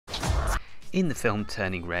In the film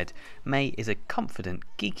Turning Red, Mei is a confident,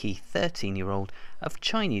 geeky 13-year-old of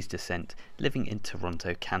Chinese descent living in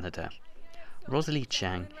Toronto, Canada. Rosalie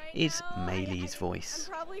Chiang is Mei Li's voice.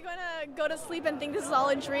 I'm probably going to go to sleep and think this is all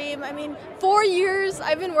a dream. I mean, 4 years,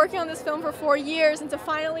 I've been working on this film for 4 years, and to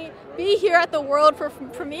finally be here at the world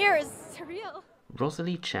premiere is surreal.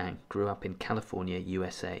 Rosalie Chiang grew up in California,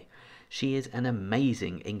 USA. She is an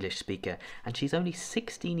amazing English speaker, and she's only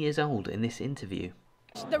 16 years old in this interview.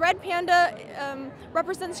 The red panda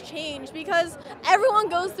represents change because everyone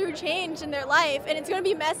goes through change in their life, and it's going to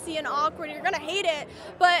be messy and awkward, and you're going to hate it,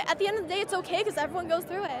 but at the end of the day it's okay because everyone goes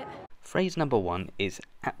through it. Phrase number 1 is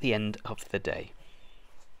at the end of the day.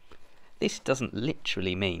 This doesn't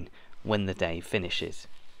literally mean when the day finishes.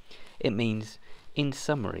 It means in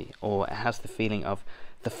summary, or it has the feeling of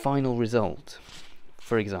the final result.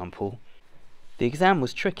 For example, the exam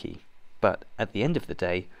was tricky, but at the end of the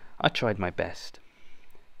day I tried my best.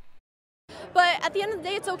 But at the end of the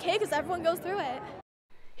day, it's okay because everyone goes through it.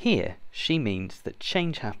 Here, she means that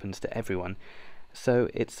change happens to everyone, so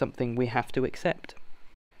it's something we have to accept.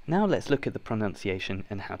 Now let's look at the pronunciation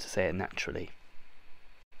and how to say it naturally.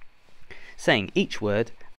 Saying each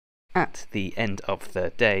word at the end of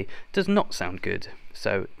the day does not sound good,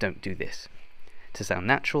 so don't do this. To sound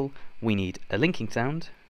natural, we need a linking sound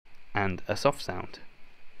and a soft sound.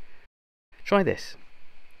 Try this.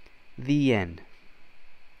 The N.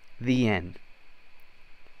 The N.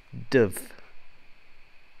 Dove.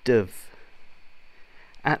 Dove.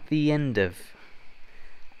 At the end of.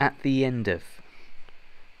 At the end of.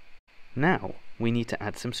 Now we need to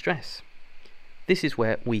add some stress. This is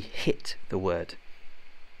where we hit the word.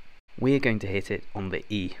 We are going to hit it on the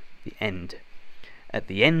E, the end. At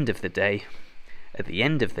the end of the day. At the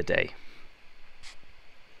end of the day.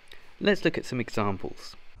 Let's look at some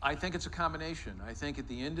examples. I think it's a combination. I think at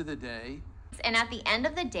the end of the day. And at the end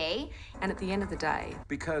of the day. And at the end of the day.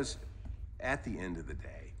 Because at the end of the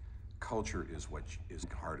day, culture is what is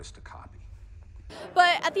hardest to copy.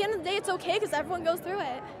 But at the end of the day, it's okay because everyone goes through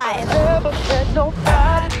it. I know,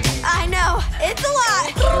 it's a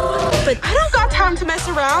lot. But I don't got time to mess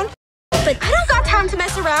around. But I don't got time to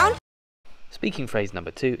mess around. Speaking phrase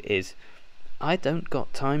number 2 is, I don't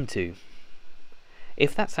got time to.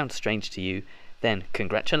 If that sounds strange to you, then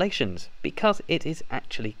congratulations, because it is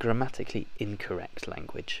actually grammatically incorrect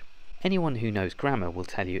language. Anyone who knows grammar will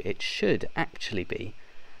tell you it should actually be,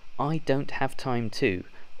 I don't have time to,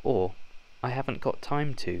 or I haven't got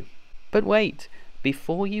time to. But wait,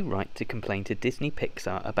 before you write to complain to Disney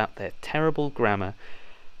Pixar about their terrible grammar,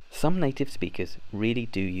 some native speakers really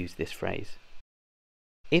do use this phrase.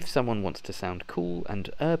 If someone wants to sound cool and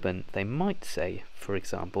urban, they might say, for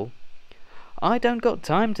example, I don't got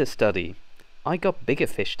time to study. I got bigger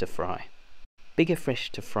fish to fry. Bigger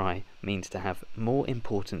fish to fry means to have more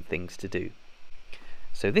important things to do.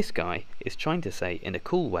 So this guy is trying to say in a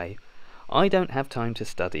cool way, I don't have time to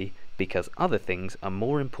study because other things are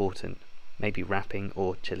more important, maybe rapping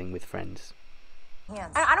or chilling with friends.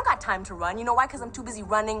 I don't got time to run. You know why? Because I'm too busy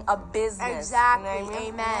running a business. Exactly. You know what I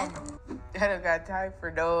mean? Amen. I don't got time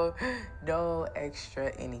for no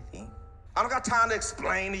extra anything. I don't got time to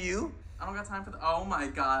explain to you. I don't got time for oh my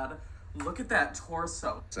god. Look at that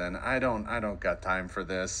torso. And I don't got time for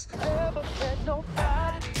this. I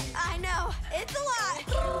know, it's a lot.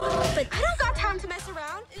 But I don't got time to mess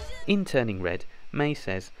around. In Turning Red, Mei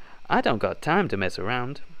says, I don't got time to mess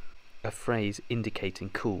around, a phrase indicating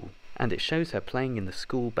cool, and it shows her playing in the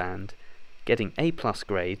school band, getting A+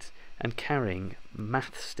 grades, and carrying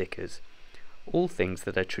math stickers, all things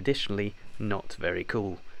that are traditionally not very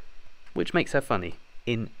cool, which makes her funny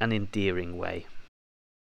in an endearing way.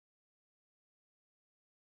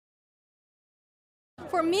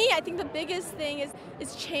 For me, I think the biggest thing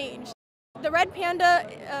is change. The red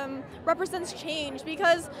panda represents change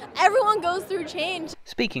because everyone goes through change.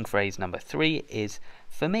 Speaking phrase number 3 is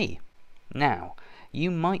for me. Now,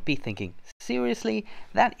 you might be thinking, seriously,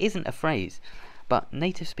 that isn't a phrase, but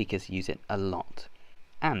native speakers use it a lot,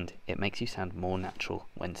 and it makes you sound more natural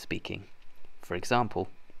when speaking. For example,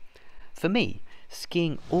 for me,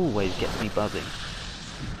 skiing always gets me buzzing.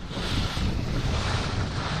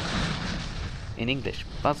 In English,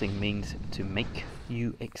 buzzing means to make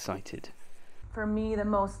you excited. For me, the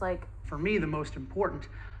most important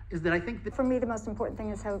is that I think that... For me, the most important thing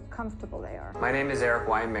is how comfortable they are. My name is Eric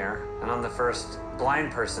Weinmeier, and I'm the first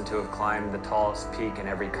blind person to have climbed the tallest peak in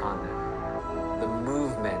every continent. The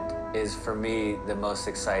movement is, for me, the most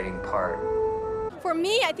exciting part. For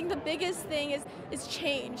me, I think the biggest thing is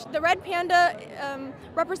change. The red panda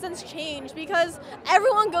represents change because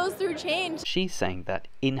everyone goes through change. She's saying that,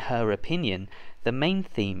 in her opinion, the main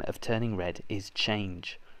theme of Turning Red is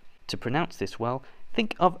change. To pronounce this well,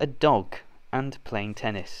 think of a dog and playing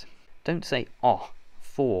tennis. Don't say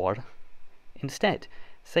for. Instead,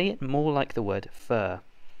 say it more like the word fur,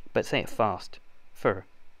 but say it fast. Fur,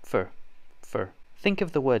 fur, fur. Think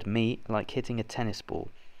of the word me like hitting a tennis ball.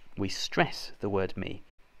 We stress the word me.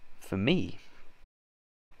 For me.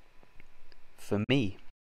 For me.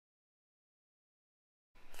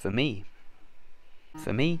 For me.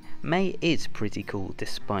 For me, Mei is pretty cool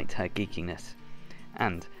despite her geekiness.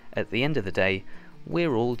 And, at the end of the day,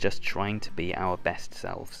 we're all just trying to be our best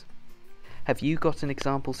selves. Have you got an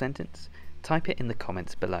example sentence? Type it in the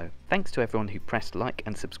comments below. Thanks to everyone who pressed like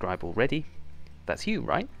and subscribe already. That's you,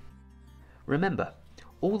 right? Remember,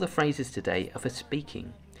 all the phrases today are for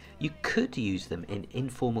speaking. You could use them in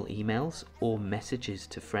informal emails or messages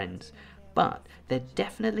to friends, but they're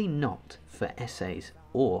definitely not for essays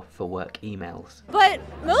or for work emails. But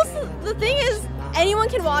the thing is, anyone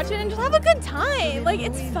can watch it and just have a good time. Like,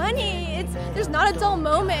 it's funny. There's not a dull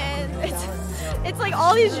moment. It's like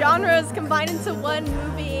all these genres combined into one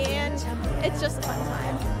movie, and it's just a fun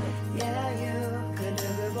time.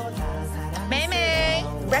 Mei Mei,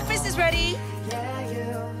 breakfast is ready.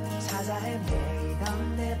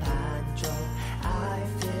 I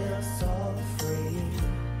feel so free,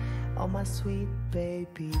 oh my sweet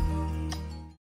baby.